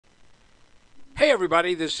Hey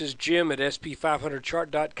everybody, this is Jim at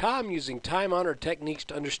SP500chart.com using time-honored techniques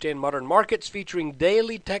to understand modern markets, featuring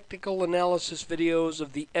daily technical analysis videos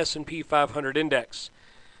of the S&P 500 index.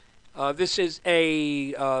 This is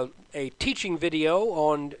a teaching video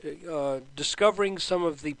on discovering some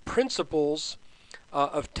of the principles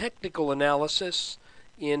of technical analysis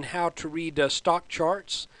in how to read stock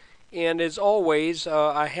charts. And as always,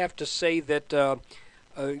 I have to say that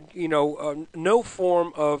no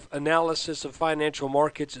form of analysis of financial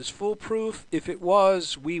markets is foolproof. If it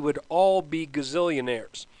was, we would all be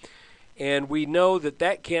gazillionaires. And we know that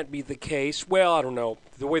that can't be the case. Well, I don't know.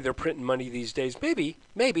 The way they're printing money these days, maybe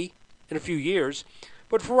in a few years.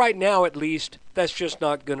 But for right now, at least, that's just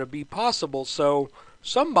not going to be possible. So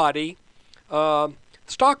the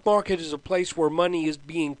stock market is a place where money is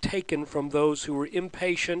being taken from those who are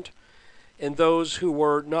impatient and those who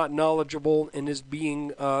were not knowledgeable, and is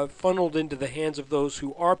being funneled into the hands of those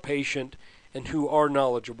who are patient and who are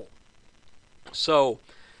knowledgeable. So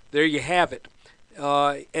there you have it.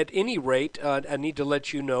 At any rate, I need to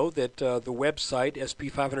let you know that the website,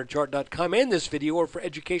 sp500chart.com, and this video are for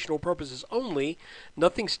educational purposes only.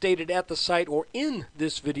 Nothing stated at the site or in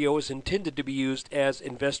this video is intended to be used as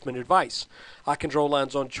investment advice. I can draw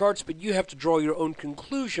lines on charts, but you have to draw your own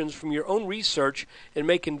conclusions from your own research and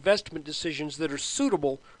make investment decisions that are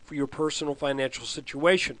suitable for your personal financial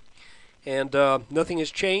situation. And nothing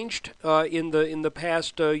has changed in the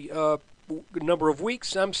past number of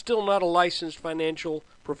weeks. I'm still not a licensed financial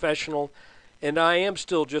professional, and I am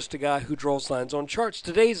still just a guy who draws lines on charts.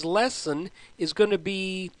 Today's lesson is going to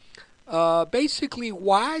be basically,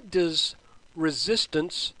 why does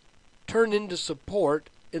resistance turn into support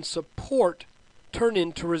and support turn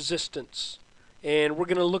into resistance? And we're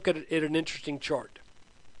going to look at an interesting chart.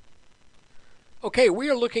 Okay, we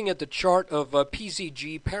are looking at the chart of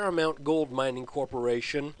PZG, Paramount Gold Mining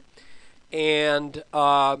Corporation. And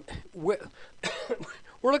we're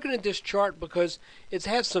looking at this chart because it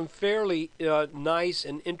has some fairly nice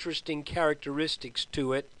and interesting characteristics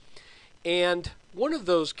to it. And one of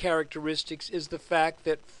those characteristics is the fact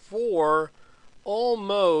that for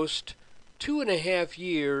almost 2.5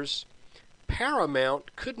 years,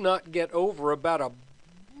 Paramount could not get over about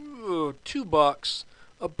 $2,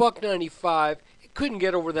 $1.95. It couldn't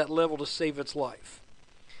get over that level to save its life.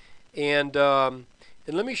 And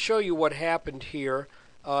let me show you what happened here.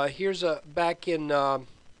 Here's back in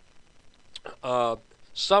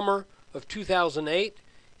summer of 2008.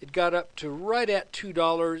 It got up to right at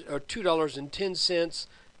 $2 or $2.10.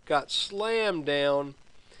 Got slammed down,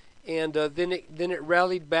 and then it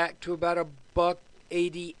rallied back to about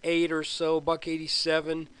 $1.88 or so,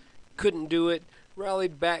 $1.87. Couldn't do it.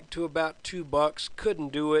 Rallied back to about $2.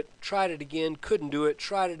 Couldn't do it. Tried it again. Couldn't do it.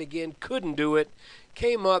 Tried it again. Couldn't do it.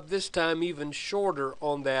 Came up this time even shorter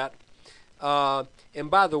on that. And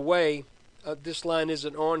by the way, this line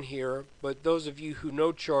isn't on here, but those of you who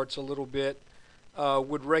know charts a little bit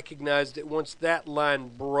would recognize that once that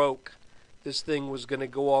line broke, this thing was going to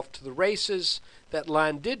go off to the races. That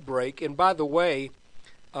line did break, and by the way,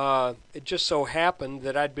 it just so happened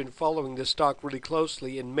that I'd been following this stock really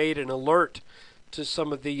closely and made an alert to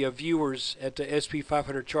some of the viewers at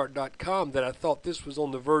sp500chart.com that I thought this was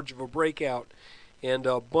on the verge of a breakout. And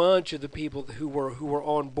a bunch of the people who were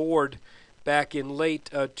on board back in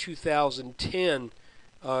late 2010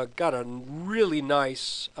 got a really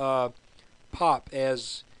nice pop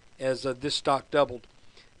as this stock doubled.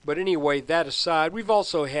 But anyway, that aside, we've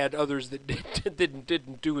also had others that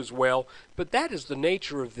didn't do as well. But that is the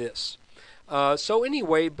nature of this. So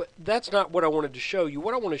anyway, but that's not what I wanted to show you.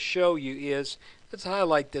 What I want to show you is, let's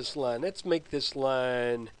highlight this line. Let's make this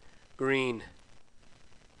line green.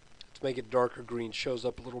 Make it darker green, shows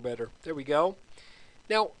up a little better. There we go.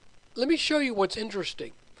 Now, let me show you what's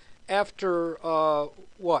interesting. After,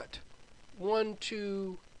 1,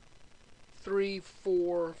 2, 3,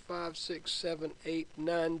 4, 5, 6, 7, 8,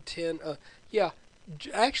 9, 10,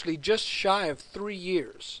 actually just shy of 3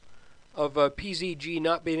 years of PZG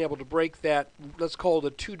not being able to break that, let's call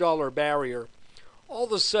it a $2 barrier. All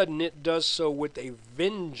of a sudden it does so with a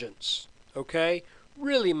vengeance, okay?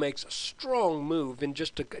 Really makes a strong move in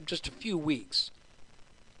just a few weeks,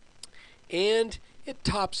 and it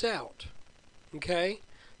tops out. Okay,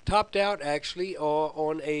 topped out actually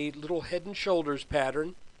on a little head and shoulders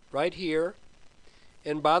pattern right here.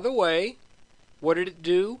 And by the way, what did it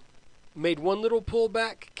do? Made one little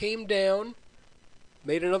pullback, came down,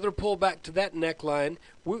 made another pullback to that neckline.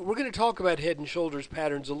 We're going to talk about head and shoulders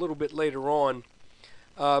patterns a little bit later on,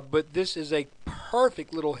 but this is a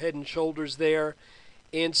perfect little head and shoulders there.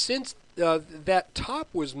 And since that top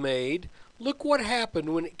was made, look what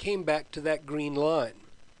happened when it came back to that green line.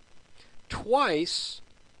 twice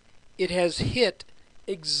it has hit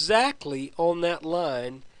exactly on that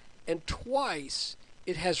line, and twice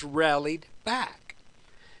it has rallied back.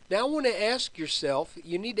 Now I want to ask yourself,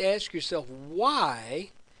 you need to ask yourself, why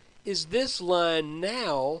is this line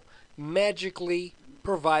now magically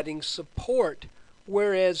providing support,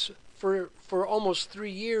 whereas for almost 3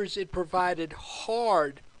 years it provided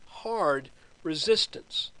hard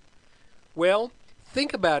resistance? Well,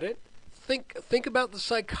 think about it. Think about the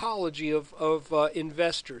psychology of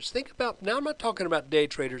investors. Think about, now I'm not talking about day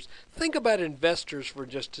traders. Think about investors for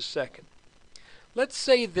just a second. Let's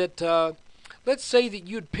say that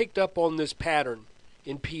you'd picked up on this pattern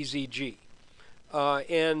in PZG,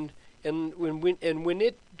 and when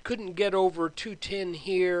it couldn't get over 210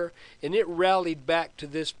 here, and it rallied back to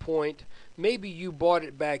this point. Maybe you bought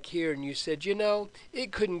it back here, and you said,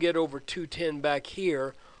 it couldn't get over 210 back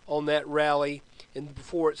here on that rally, and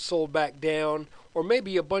before it sold back down. Or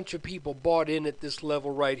maybe a bunch of people bought in at this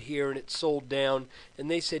level right here, and it sold down, and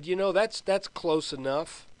they said, that's close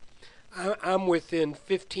enough. I'm within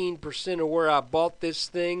 15% of where I bought this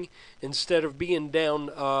thing, instead of being down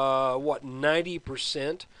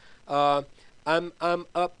 90%. I'm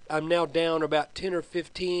now down about 10 or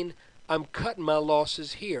 15. I'm cutting my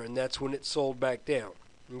losses here, and that's when it sold back down.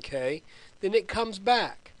 Okay? Then it comes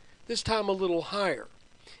back, this time a little higher,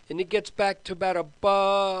 and it gets back to about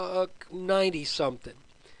 $1.90 something.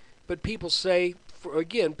 But people say,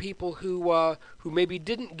 people who maybe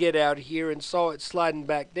didn't get out here and saw it sliding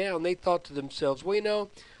back down, they thought to themselves, well,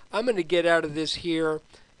 I'm going to get out of this here,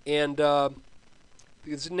 and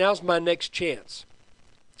because now's my next chance.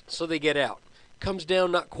 So they get out. Comes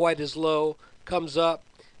down not quite as low, comes up.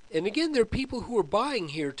 And again, there are people who are buying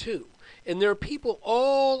here too. And there are people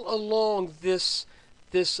all along this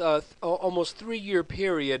almost 3-year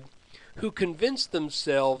period who convince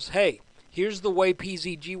themselves, hey, here's the way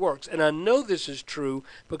PZG works. And I know this is true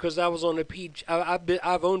because I was on a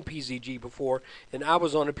I've owned PZG before, and I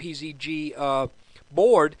was on a PZG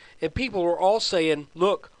board, and people were all saying,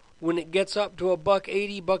 look, when it gets up to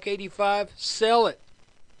 $1.80, $1.85, sell it.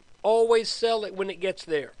 Always sell it when it gets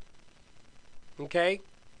there. Okay?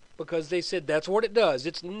 Because they said that's what it does.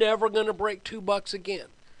 It's never going to break $2 again.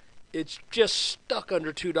 It's just stuck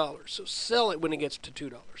under $2. So sell it when it gets to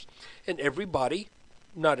 $2. And everybody,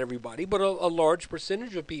 not everybody, but a large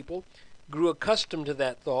percentage of people grew accustomed to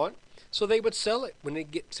that thought. So they would sell it when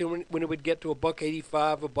it would get to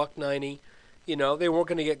 $1.85, $1.90. They weren't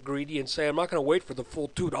going to get greedy and say, I'm not going to wait for the full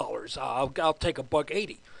 $2. I'll take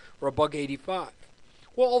 $1.80 or $1.85.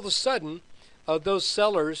 Well, all of a sudden, those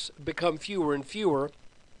sellers become fewer and fewer,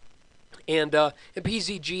 and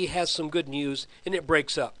PZG has some good news, and it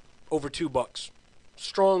breaks up over $2,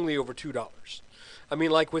 strongly over $2. I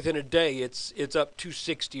mean, like within a day, it's up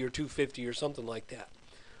 260 or 250 or something like that.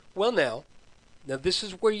 Well, now this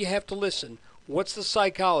is where you have to listen. What's the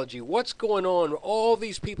psychology? What's going on? All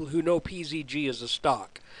these people who know PZG as a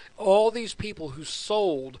stock, all these people who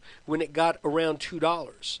sold when it got around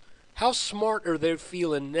 $2. How smart are they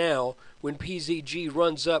feeling now when PZG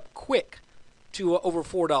runs up quick to over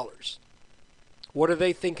 $4? What are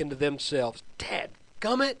they thinking to themselves?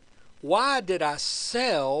 Dadgummit, why did I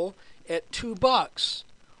sell at $2?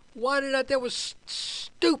 That was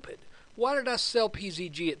stupid. Why did I sell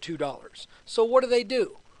PZG at $2? So what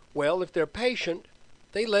do? Well, if they're patient,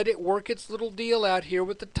 they let it work its little deal out here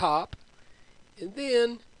with the top, and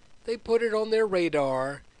then they put it on their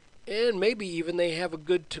radar. And maybe even they have a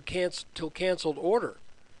good till canceled order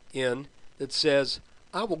in that says,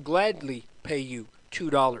 I will gladly pay you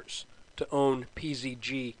 $2 to own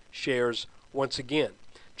PZG shares once again.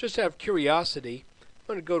 Just out of curiosity,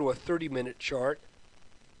 I'm going to go to a 30-minute chart,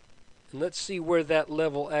 and let's see where that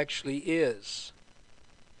level actually is.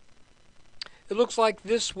 It looks like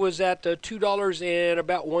this was at $2 and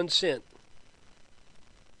about 1 cent.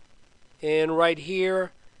 And right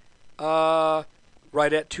here,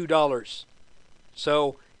 right at $2.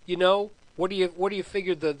 So, what do you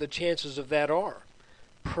figure the chances of that are?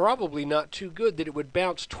 Probably not too good that it would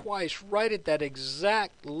bounce twice right at that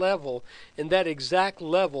exact level, and that exact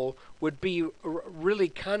level would be really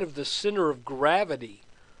kind of the center of gravity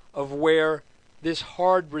of where this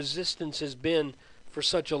hard resistance has been for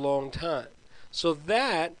such a long time. So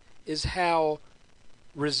that is how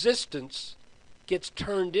resistance gets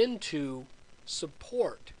turned into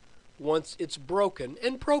support once it's broken,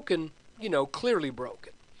 and broken, clearly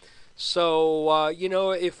broken. So,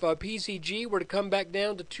 if PZG were to come back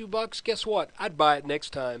down to $2, guess what? I'd buy it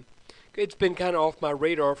next time. It's been kind of off my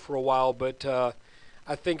radar for a while, but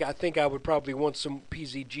I think I would probably want some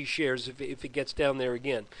PZG shares if it gets down there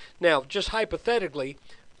again. Now, just hypothetically,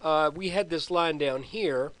 we had this line down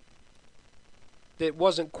here, that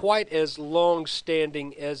wasn't quite as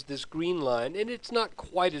long-standing as this green line, and it's not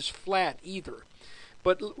quite as flat either.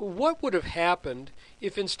 But what would have happened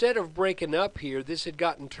if instead of breaking up here, this had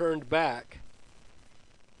gotten turned back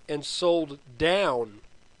and sold down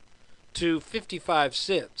to 55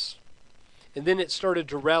 cents, and then it started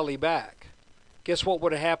to rally back? Guess what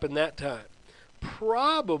would have happened that time?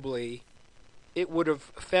 Probably it would have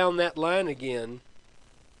found that line again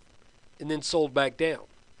and then sold back down,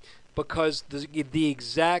 because the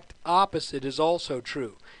exact opposite is also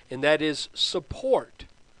true, and that is support,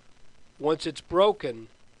 once it's broken,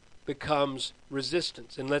 becomes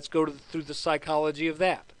resistance. And let's go through the psychology of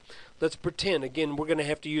that. Let's pretend, again, we're going to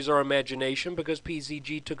have to use our imagination because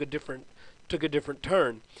PZG took a different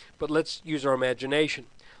turn, but let's use our imagination.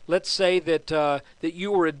 Let's say that that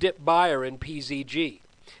you were a dip buyer in PZG,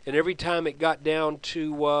 and every time it got down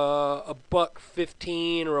to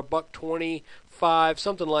 $1.15 or $1.25,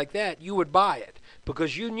 something like that, you would buy it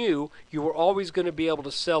because you knew you were always going to be able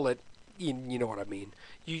to sell it. You know what I mean?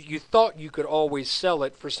 You thought you could always sell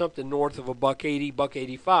it for something north of $1.80,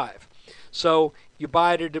 $1.85. So you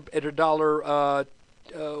buy it at a dollar.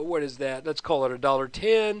 What is that? Let's call it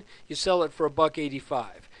 $1.10. You sell it for $1.85.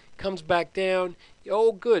 Comes back down.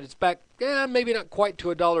 Oh, good. It's back. Maybe not quite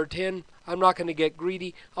to $1.10. I'm not going to get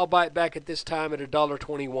greedy. I'll buy it back at this time at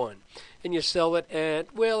 $1.21. And you sell it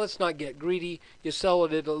at, well, let's not get greedy. You sell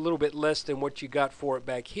it at a little bit less than what you got for it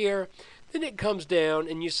back here. Then it comes down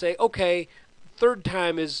and you say, okay, third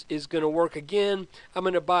time is going to work again. I'm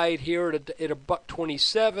going to buy it here at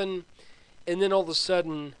 $1.27. And then all of a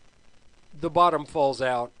sudden, the bottom falls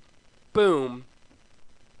out. Boom.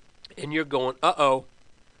 And you're going, uh-oh.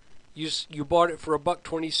 You bought it for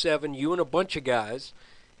 $1.27, you and a bunch of guys,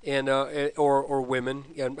 and or women.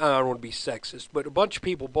 And I don't want to be sexist, but a bunch of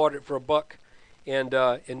people bought it for $1 and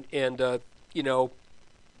you know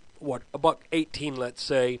what, $1.18, let's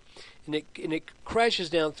say, and it crashes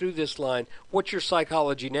down through this line. What's your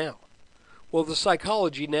psychology now? Well, the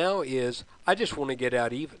psychology now is I just want to get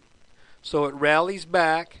out even. So it rallies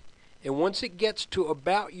back, and once it gets to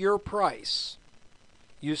about your price,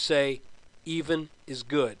 you say even is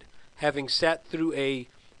good. Having sat through a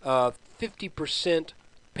 50%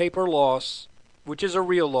 paper loss, which is a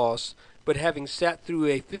real loss, but having sat through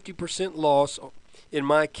a 50% loss in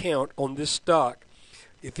my account on this stock,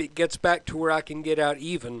 if it gets back to where I can get out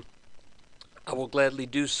even, I will gladly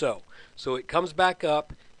do so. So it comes back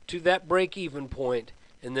up to that break-even point,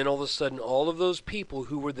 and then all of a sudden all of those people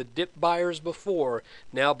who were the dip buyers before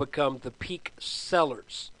now become the peak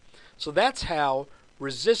sellers. So that's how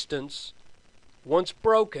resistance, once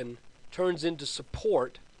broken, turns into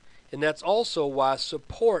support, and that's also why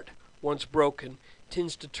support, once broken,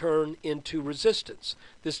 tends to turn into resistance.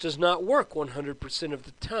 This does not work 100% of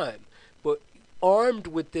the time, but armed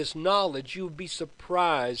with this knowledge, you would be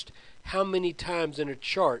surprised how many times in a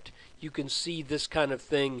chart you can see this kind of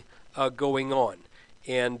thing going on.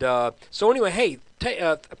 And so anyway, hey,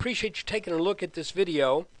 appreciate you taking a look at this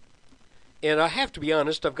video, and I have to be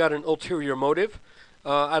honest, I've got an ulterior motive.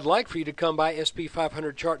 I'd like for you to come by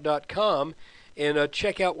sp500chart.com and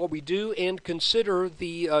check out what we do, and consider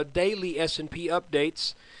the daily S&P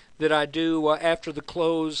updates that I do after the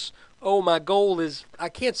close. Oh, my goal is, I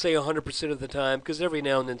can't say 100% of the time because every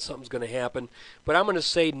now and then something's going to happen, but I'm going to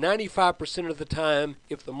say 95% of the time,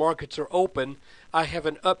 if the markets are open, I have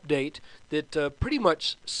an update that pretty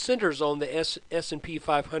much centers on the S&P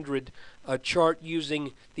 500 chart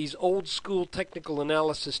using these old school technical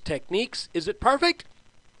analysis techniques. Is it perfect?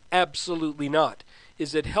 Absolutely not.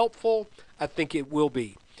 Is it helpful? I think it will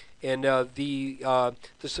be. And the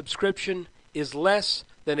subscription is less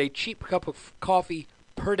than a cheap cup of coffee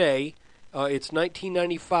per day. It's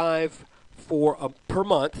 $19.95 for per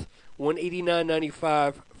month,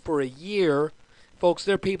 $189.95 for a year. Folks,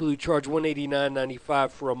 there are people who charge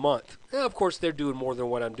 $189.95 for a month. Now, of course, they're doing more than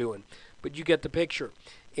what I'm doing, but you get the picture.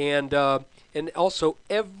 And also,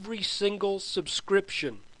 every single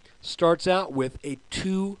subscription starts out with a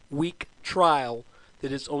 2-week trial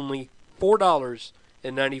that is only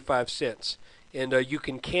 $4.95. And you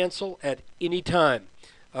can cancel at any time.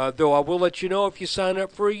 Though I will let you know, if you sign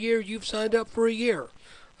up for a year, you've signed up for a year.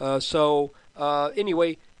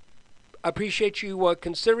 Anyway, I appreciate you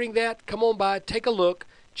considering that. Come on by, take a look,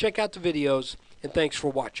 check out the videos, and thanks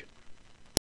for watching.